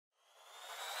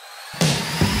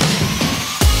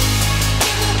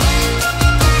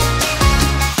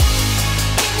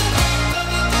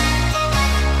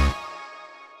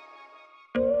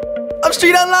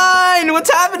Upstreet Online!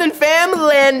 What's happening, fam?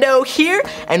 Lando here,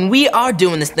 and we are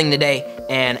doing this thing today,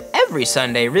 and every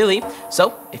Sunday, really.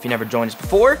 So, if you never joined us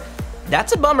before,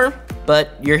 that's a bummer,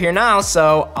 but you're here now,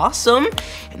 so awesome.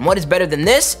 And what is better than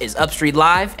this is Upstreet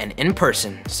Live and in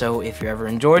person. So if you're ever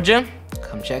in Georgia,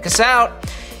 come check us out.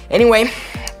 Anyway,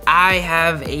 I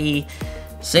have a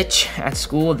sitch at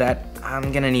school that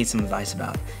I'm gonna need some advice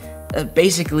about.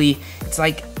 Basically, it's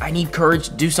like I need courage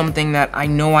to do something that I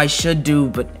know I should do,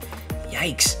 but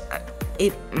yikes,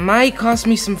 it might cost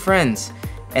me some friends.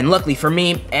 And luckily for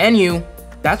me and you,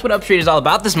 that's what Upstreet is all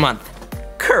about this month,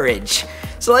 courage.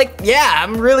 So yeah,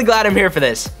 I'm really glad I'm here for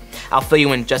this. I'll fill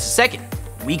you in just a second.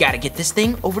 We gotta get this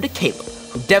thing over to Caleb,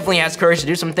 who definitely has courage to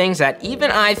do some things that even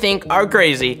I think are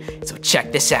crazy, so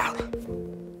check this out.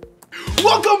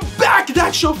 Welcome back,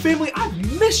 That Show family. I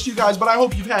missed you guys, but I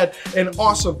hope you've had an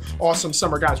awesome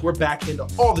summer. Guys, we're back into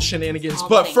all the shenanigans.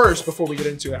 But first, before we get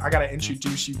into it, I gotta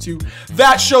introduce you to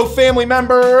That Show family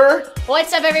member.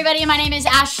 What's up, everybody? My name is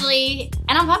Ashley,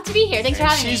 and I'm pumped to be here. Thanks for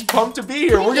having me. She's pumped to be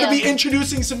here. We're gonna be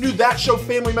introducing some new That Show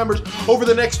family members over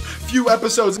the next few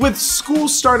episodes. With school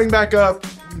starting back up,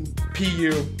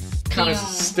 PU kind of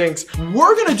stinks.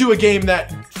 We're gonna do a game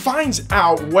that finds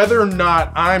out whether or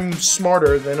not I'm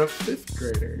smarter than a 5th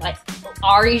grader. Like,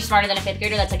 are you smarter than a 5th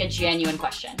grader? That's like a genuine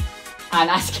question. I'm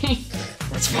asking.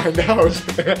 Let's find out.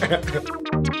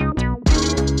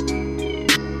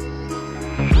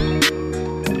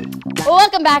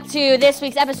 Welcome back to this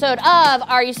week's episode of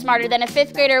Are You Smarter Than a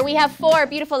 5th Grader? We have 4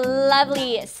 beautiful,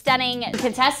 lovely, stunning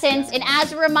contestants. And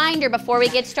as a reminder, before we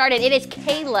get started, it is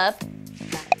Caleb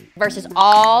versus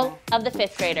all of the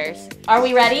 5th graders. Are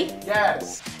we ready?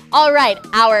 Yes. All right,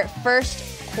 our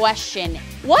first question.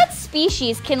 What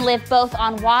species can live both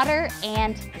on water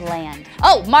and land?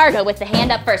 Oh, Margo with the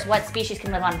hand up first. What species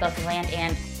can live on both land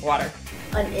and water?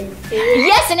 An amphibian.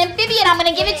 Yes, an amphibian. I'm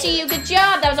gonna give it to you. Good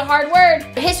job. That was a hard word.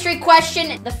 History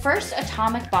question. The first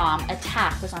atomic bomb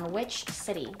attack was on which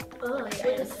city? Oh,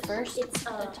 The first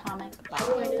atomic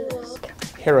bomb.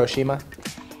 Hiroshima.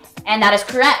 And that is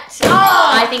correct.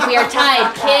 I think we are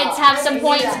tied. Kids have some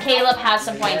points. Caleb has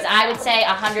some points. I would say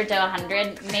 100 to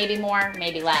 100, maybe more,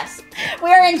 maybe less.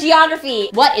 We're in geography.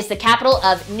 What is the capital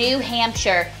of New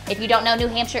Hampshire? If you don't know, New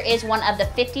Hampshire is one of the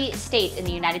 50 states in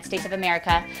the United States of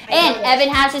America. And Evan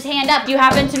has his hand up. Do you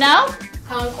happen to know?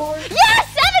 Concord.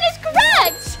 Yes, Evan is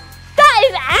correct. That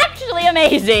is actually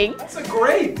amazing. That's a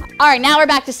great. All right, now we're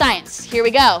back to science. Here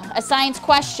we go. A science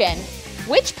question.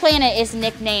 Which planet is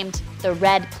nicknamed the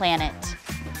Red Planet?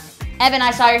 Evan,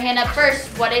 I saw your hand up first.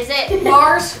 What is it?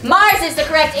 Mars. Mars is the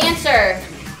correct answer.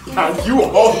 You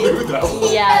all knew that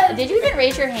one. Yeah. Did you even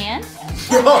raise your hand?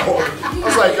 No. I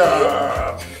was like,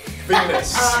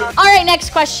 Venus. All right, next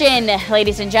question,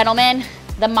 ladies and gentlemen.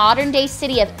 The modern day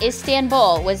city of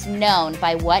Istanbul was known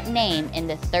by what name in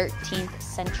the 13th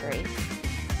century?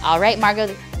 All right, Margo,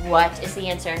 what is the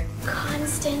answer?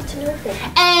 Constantinople.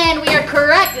 And we are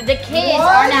correct. The kids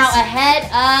are now ahead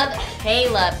of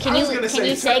Caleb. Can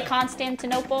you say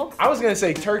Constantinople? I was gonna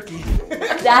say Turkey.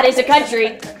 That is a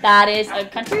country. That is a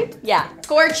country? Yeah.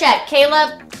 Score check.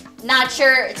 Caleb, not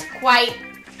sure. It's quite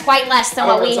less than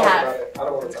what we have. I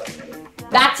don't want to talk about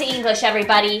it. Back to English,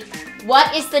 everybody.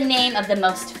 What is the name of the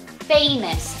most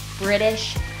famous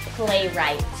British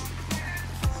playwright?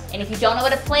 And if you don't know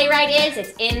what a playwright is,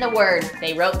 it's in the word.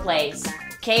 They wrote plays.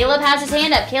 Caleb has his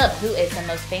hand up. Caleb, who is the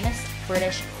most famous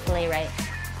British playwright?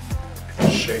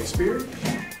 Shakespeare?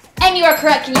 And you are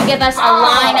correct. Can you give us a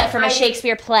line from a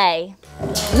Shakespeare play?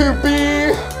 To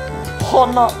be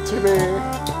or not to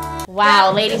be.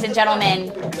 Wow, ladies and gentlemen,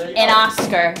 an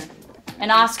Oscar.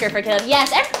 An Oscar for Caleb.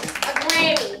 Yes, A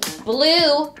Grammy.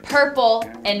 blue, purple,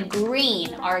 and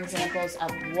green are examples of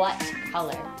what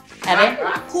color? Evan?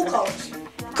 Cool colors.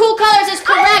 Cool colors is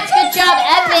correct. Good job,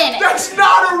 Evan. That's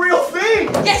not a real thing.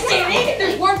 Yes, it is.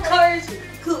 There's warm colors,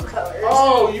 cool colors.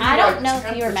 Oh, you I mean don't know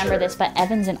if you remember this, but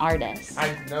Evan's an artist.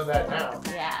 I know that now.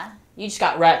 Yeah. You just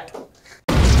got wrecked.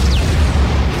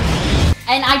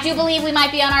 And I do believe we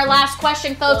might be on our last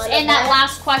question, folks. And that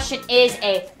last question is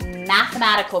a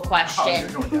mathematical question.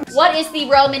 What is the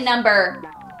Roman number?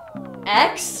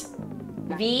 X,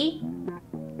 V,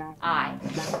 I.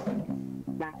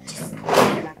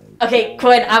 Okay,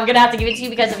 Quinn, I'm gonna have to give it to you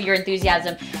because of your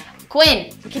enthusiasm.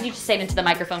 Quinn, can you just say it into the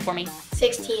microphone for me?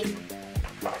 16.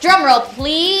 Drum roll,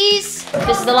 please.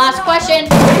 This is the last question.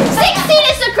 16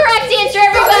 is the correct answer,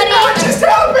 everybody. What just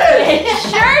happened? It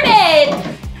sure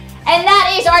did. And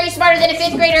that is Are You Smarter Than a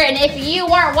 5th Grader? And if you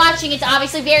weren't watching, it's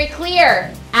obviously very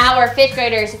clear. Our 5th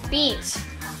graders beat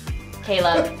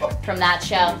Caleb from that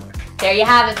show. There you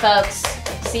have it, folks.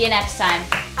 See you next time.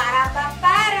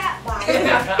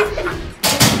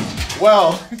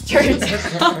 Well.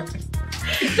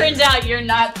 Turns out you're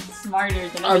not smarter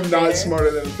than a I'm fifth not grader.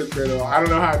 smarter than a 5th grader at all. I don't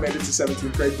know how I made it to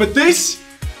 17th grade, but this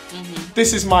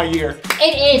is my year.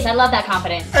 It is. I love that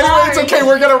confidence. Anyway, it's okay.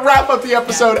 We're gonna wrap up the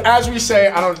episode. As we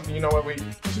say, you know what we.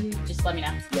 Just let me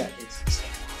know. Yeah,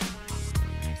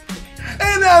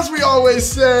 and as we always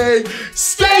say,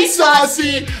 stay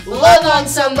saucy, love on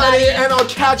somebody, and I'll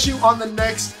catch you on the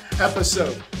next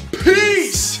episode.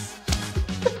 Peace!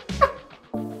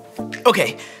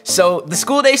 Okay, so the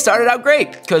school day started out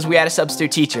great because we had a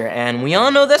substitute teacher, and we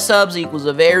all know that subs equals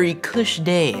a very cush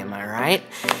day, am I right?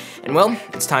 And well,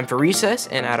 it's time for recess,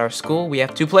 and at our school we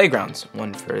have 2 playgrounds,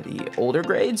 one for the older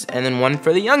grades and then one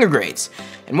for the younger grades.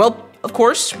 And well, of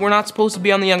course, we're not supposed to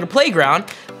be on the younger playground,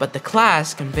 but the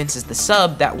class convinces the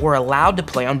sub that we're allowed to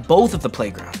play on both of the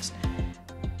playgrounds.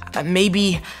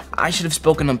 Maybe I should have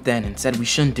spoken up then and said we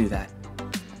shouldn't do that,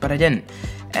 but I didn't,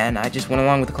 and I just went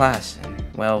along with the class, and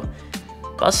well,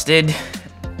 busted.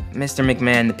 Mr.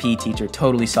 McMahon, the PE teacher,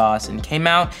 totally saw us and came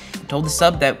out and told the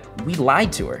sub that we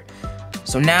lied to her.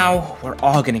 So now we're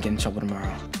all gonna get in trouble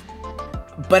tomorrow.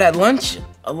 But at lunch,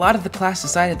 a lot of the class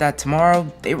decided that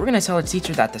tomorrow they were gonna tell the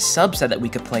teacher that the sub said that we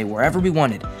could play wherever we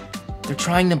wanted. They're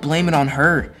trying to blame it on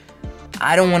her.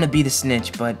 I don't wanna be the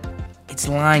snitch, but it's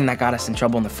lying that got us in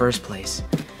trouble in the first place.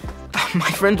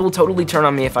 My friends will totally turn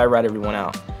on me if I rat everyone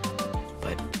out.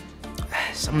 But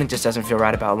something just doesn't feel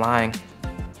right about lying.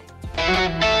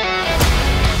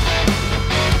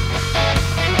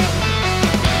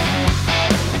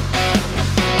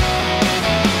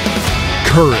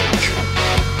 Courage.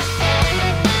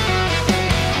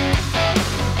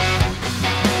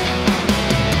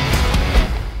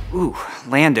 Ooh,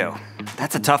 Lando,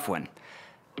 that's a tough one.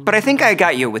 But I think I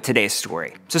got you with today's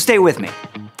story, so stay with me.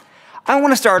 I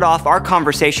want to start off our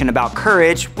conversation about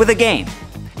courage with a game.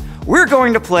 We're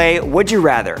going to play Would You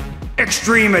Rather,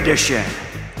 Extreme Edition.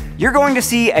 You're going to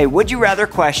see a Would You Rather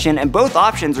question, and both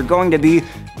options are going to be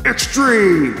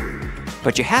extreme.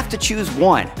 But you have to choose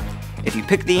one. If you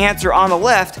pick the answer on the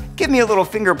left, give me a little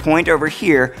finger point over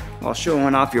here while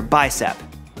showing off your bicep.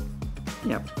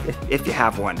 If you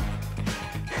have one.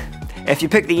 If you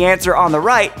pick the answer on the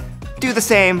right, do the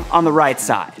same on the right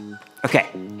side. Okay,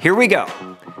 here we go.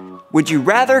 Would you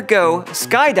rather go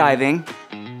skydiving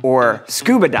or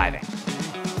scuba diving?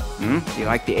 Do you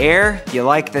like the air? Do you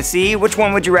like the sea? Which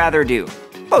one would you rather do?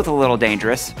 Both a little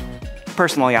dangerous.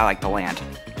 Personally, I like the land.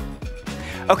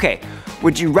 Okay,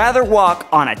 would you rather walk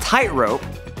on a tightrope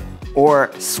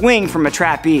or swing from a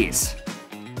trapeze?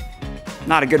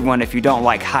 Not a good one if you don't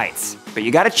like heights, but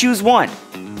you gotta choose one.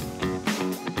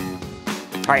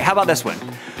 All right, how about this one?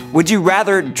 Would you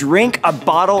rather drink a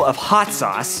bottle of hot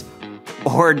sauce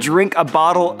or drink a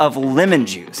bottle of lemon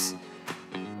juice?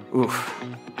 Oof,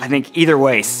 I think either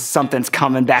way, something's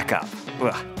coming back up.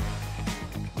 Ugh.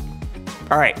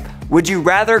 All right, would you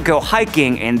rather go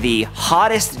hiking in the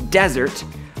hottest desert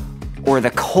or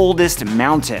the coldest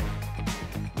mountain?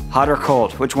 Hot or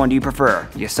cold, which one do you prefer?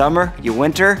 You summer, you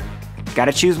winter?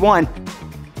 Gotta choose one.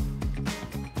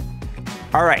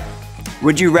 All right,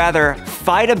 would you rather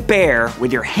fight a bear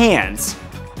with your hands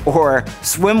or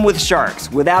swim with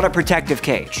sharks without a protective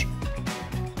cage?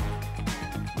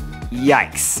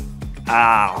 Yikes.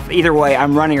 Either way,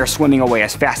 I'm running or swimming away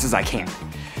as fast as I can.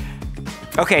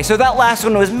 Okay, so that last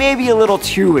one was maybe a little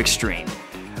too extreme.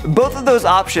 Both of those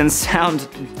options sound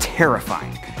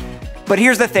terrifying. But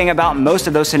here's the thing about most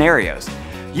of those scenarios.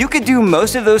 You could do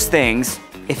most of those things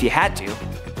if you had to.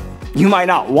 You might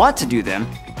not want to do them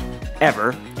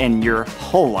ever in your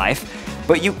whole life,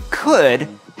 but you could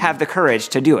have the courage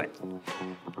to do it.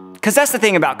 Because that's the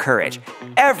thing about courage.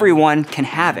 Everyone can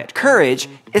have it. Courage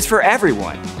is for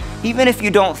everyone. Even if you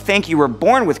don't think you were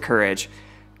born with courage,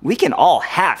 we can all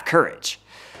have courage.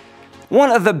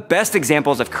 One of the best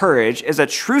examples of courage is a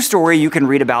true story you can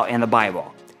read about in the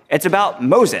Bible. It's about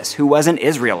Moses, who was an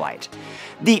Israelite.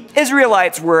 The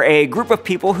Israelites were a group of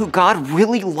people who God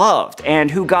really loved and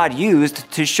who God used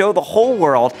to show the whole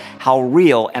world how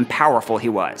real and powerful he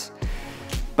was.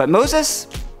 But Moses,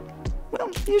 well,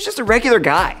 he was just a regular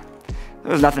guy.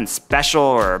 There was nothing special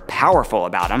or powerful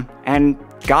about him, and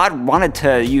God wanted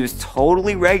to use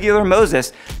totally regular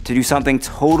Moses to do something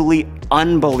totally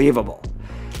unbelievable.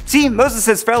 See,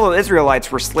 Moses' fellow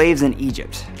Israelites were slaves in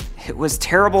Egypt. It was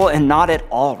terrible and not at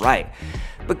all right,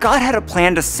 but God had a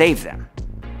plan to save them.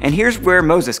 And here's where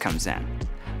Moses comes in.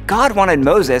 God wanted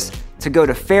Moses to go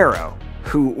to Pharaoh,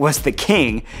 who was the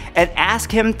king, and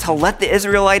ask him to let the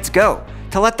Israelites go,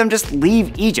 to let them just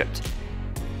leave Egypt.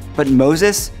 But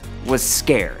Moses was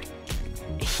scared.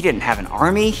 He didn't have an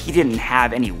army, he didn't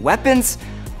have any weapons.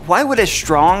 Why would a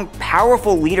strong,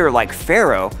 powerful leader like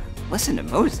Pharaoh listen to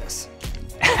Moses?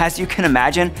 as you can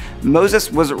imagine,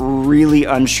 Moses was really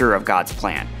unsure of God's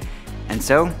plan. And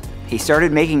so he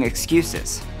started making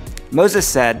excuses. Moses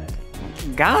said,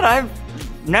 God, I've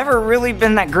never really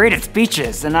been that great at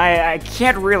speeches, and I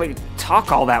can't really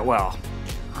talk all that well.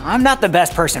 I'm not the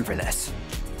best person for this.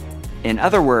 In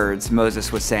other words,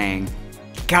 Moses was saying,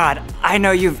 God, I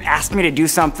know you've asked me to do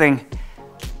something,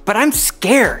 but I'm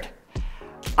scared.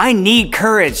 I need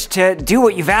courage to do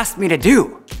what you've asked me to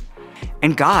do.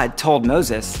 And God told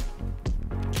Moses,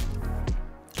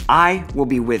 I will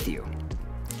be with you.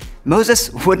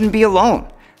 Moses wouldn't be alone.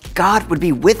 God would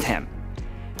be with him.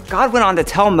 God went on to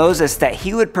tell Moses that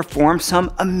he would perform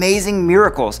some amazing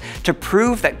miracles to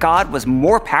prove that God was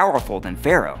more powerful than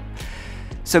Pharaoh.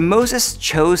 So Moses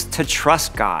chose to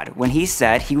trust God when he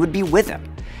said he would be with him.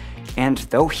 And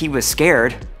though he was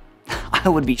scared, I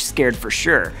would be scared for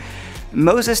sure,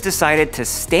 Moses decided to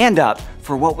stand up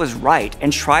for what was right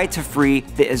and try to free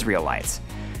the Israelites.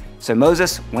 So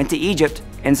Moses went to Egypt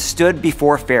and stood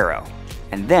before Pharaoh.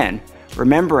 And then,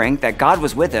 remembering that God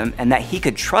was with him and that he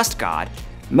could trust God,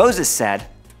 Moses said,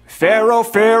 Pharaoh,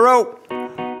 Pharaoh,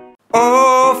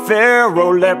 oh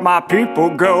Pharaoh, let my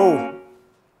people go.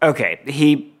 Okay,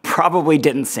 he probably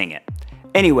didn't sing it.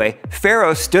 Anyway,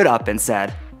 Pharaoh stood up and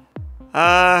said,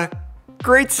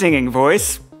 great singing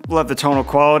voice. Love the tonal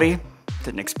quality.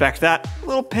 Didn't expect that. A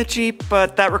little pitchy,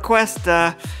 but that request,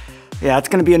 yeah, it's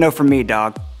gonna be a no from me,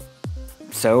 dog.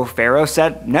 So Pharaoh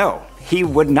said no, he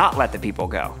would not let the people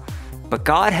go. But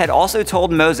God had also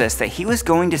told Moses that he was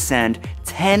going to send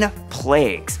 10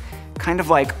 plagues, kind of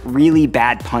like really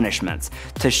bad punishments,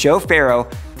 to show Pharaoh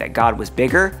that God was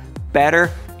bigger, better,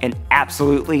 and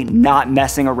absolutely not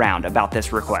messing around about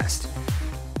this request.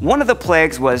 One of the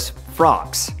plagues was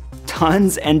frogs.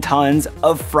 Tons and tons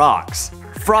of frogs.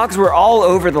 Frogs were all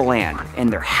over the land, in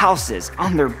their houses,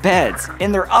 on their beds,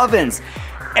 in their ovens.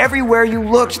 Everywhere you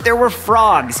looked, there were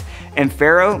frogs. And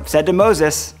Pharaoh said to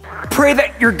Moses, pray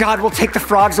that your God will take the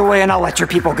frogs away and I'll let your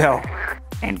people go.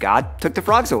 And God took the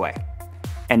frogs away.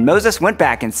 And Moses went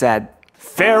back and said,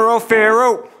 Pharaoh,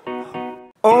 Pharaoh,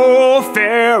 oh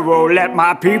Pharaoh, let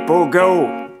my people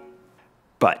go.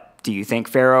 But do you think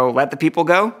Pharaoh let the people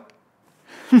go?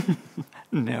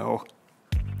 No.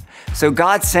 So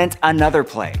God sent another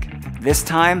plague, this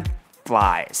time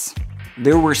flies.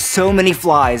 There were so many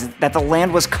flies that the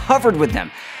land was covered with them.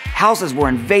 Houses were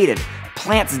invaded,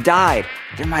 plants died.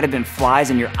 There might have been flies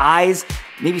in your eyes,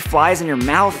 maybe flies in your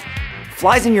mouth,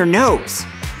 flies in your nose.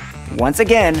 Once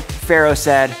again, Pharaoh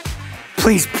said,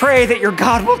 please pray that your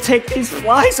God will take these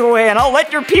flies away and I'll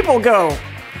let your people go.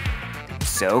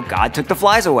 So God took the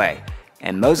flies away,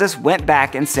 and Moses went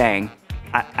back and said,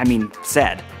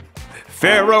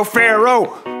 Pharaoh,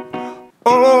 Pharaoh,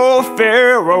 oh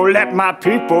Pharaoh, let my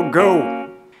people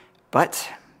go. But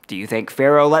do you think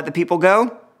Pharaoh let the people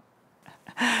go?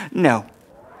 No.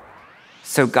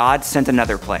 So God sent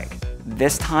another plague,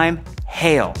 this time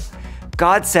hail.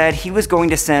 God said he was going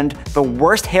to send the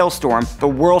worst hailstorm the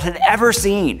world had ever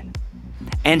seen.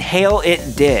 And hail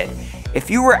it did. If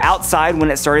you were outside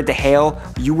when it started to hail,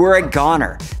 you were a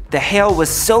goner. The hail was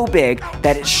so big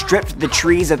that it stripped the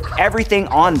trees of everything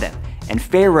on them. And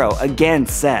Pharaoh again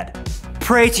said,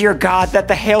 pray to your God that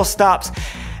the hail stops,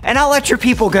 and I'll let your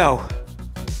people go.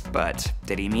 But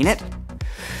did he mean it?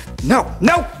 No,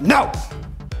 no, no!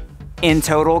 In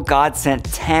total, God sent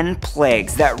 10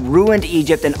 plagues that ruined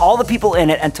Egypt and all the people in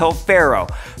it until Pharaoh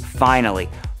finally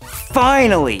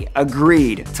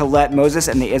agreed to let Moses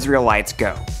and the Israelites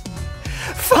go.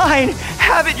 Fine,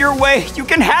 have it your way. You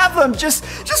can have them. Just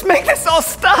make this all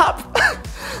stop.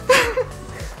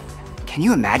 Can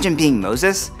you imagine being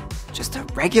Moses? Just a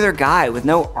regular guy with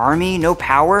no army, no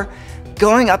power,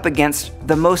 going up against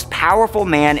the most powerful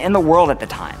man in the world at the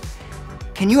time.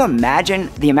 Can you imagine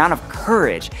the amount of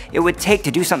courage it would take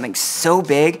to do something so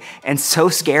big and so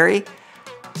scary?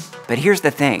 But here's the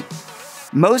thing.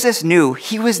 Moses knew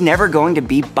he was never going to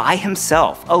be by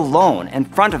himself, alone, in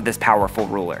front of this powerful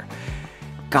ruler.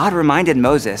 God reminded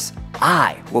Moses,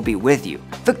 I will be with you,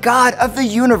 the God of the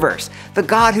universe, the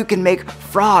God who can make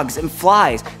frogs and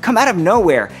flies come out of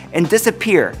nowhere and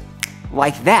disappear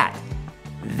like that.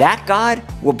 That God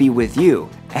will be with you,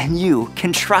 and you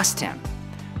can trust him.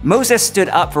 Moses stood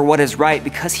up for what is right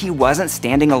because he wasn't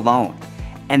standing alone.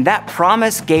 And that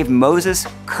promise gave Moses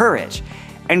courage.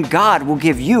 And God will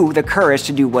give you the courage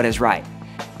to do what is right,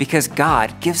 because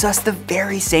God gives us the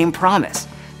very same promise.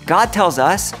 God tells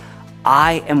us,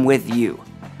 I am with you.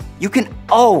 You can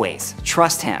always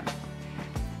trust him.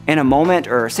 In a moment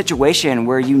or situation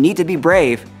where you need to be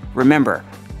brave, remember,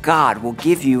 God will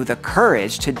give you the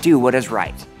courage to do what is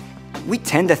right. we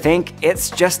tend to think it's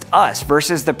just us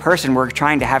versus the person we're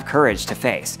trying to have courage to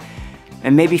face.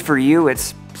 And maybe for you,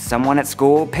 it's someone at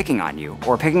school picking on you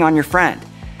or picking on your friend.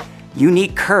 You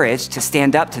need courage to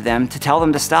stand up to them to tell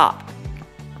them to stop.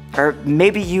 Or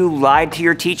maybe you lied to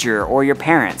your teacher or your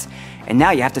parents, and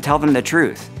now you have to tell them the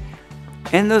truth.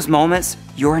 In those moments,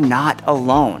 you're not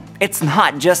alone. It's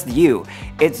not just you.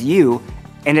 It's you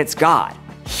and it's God.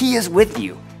 He is with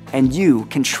you, and you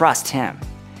can trust Him.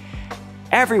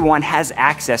 Everyone has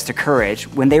access to courage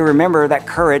when they remember that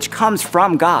courage comes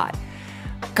from God.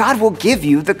 God will give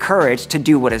you the courage to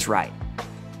do what is right.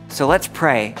 So let's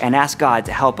pray and ask God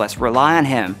to help us rely on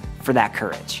Him for that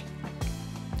courage.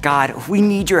 God, we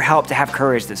need your help to have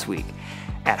courage this week.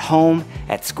 At home,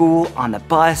 at school, on the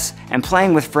bus, and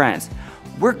playing with friends,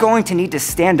 we're going to need to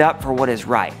stand up for what is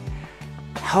right.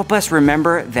 Help us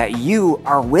remember that you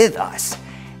are with us,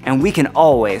 and we can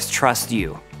always trust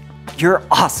you. You're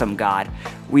awesome, God.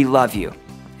 We love you.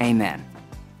 Amen.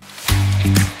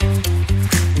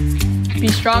 Be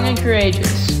strong and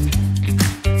courageous.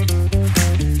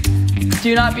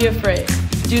 Do not be afraid.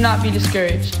 Do not be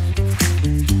discouraged.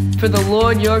 For the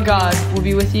Lord your God will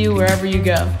be with you wherever you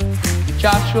go.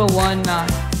 Joshua 1:9.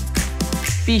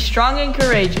 Be strong and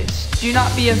courageous. Do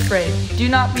not be afraid. Do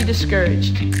not be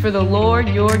discouraged. For the Lord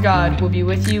your God will be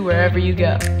with you wherever you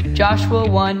go. Joshua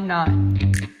 1:9.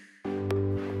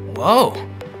 Whoa.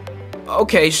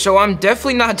 Okay, so I'm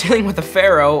definitely not dealing with a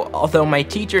pharaoh, although my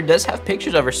teacher does have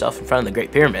pictures of herself in front of the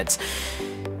Great Pyramids.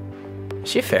 Is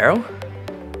she a pharaoh?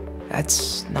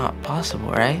 That's not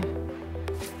possible, right?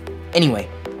 Anyway,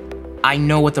 I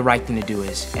know what the right thing to do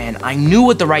is, and I knew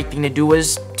what the right thing to do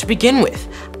was to begin with.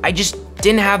 I just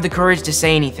didn't have the courage to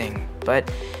say anything, but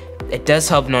it does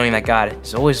help knowing that God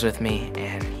is always with me,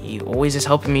 and He always is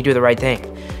helping me do the right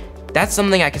thing. That's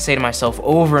something I can say to myself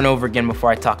over and over again before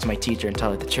I talk to my teacher and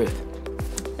tell her the truth.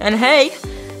 And hey,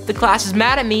 the class is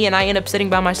mad at me and I end up sitting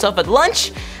by myself at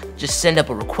lunch, just send up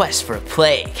a request for a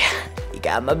plague. You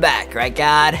got my back, right,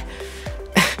 God?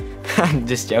 I'm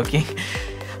just joking.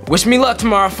 Wish me luck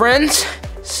tomorrow, friends.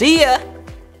 See ya.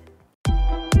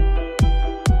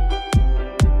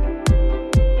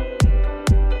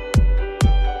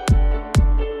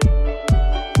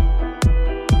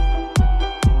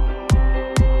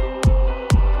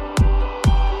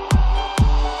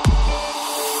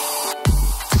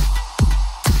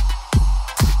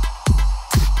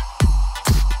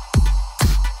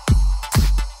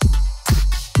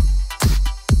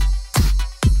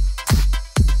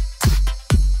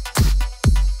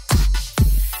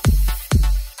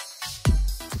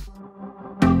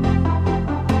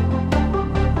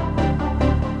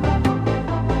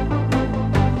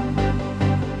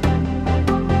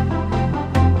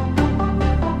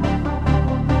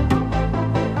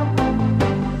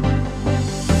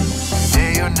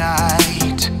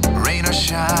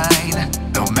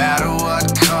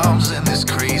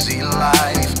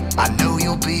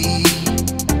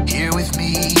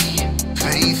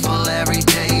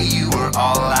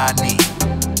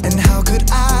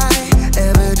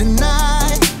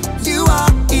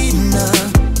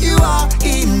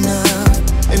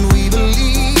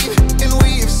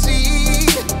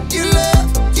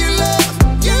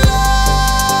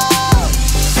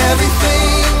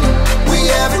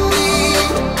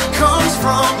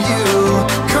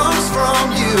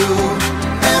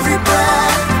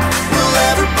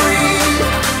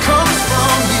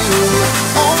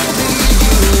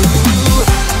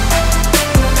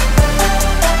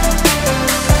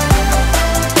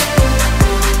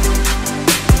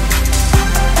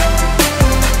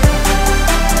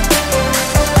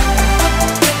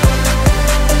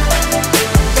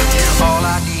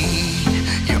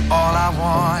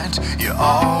 You're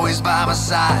always by my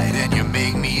side and you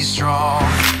make me strong.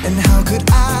 And how could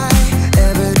I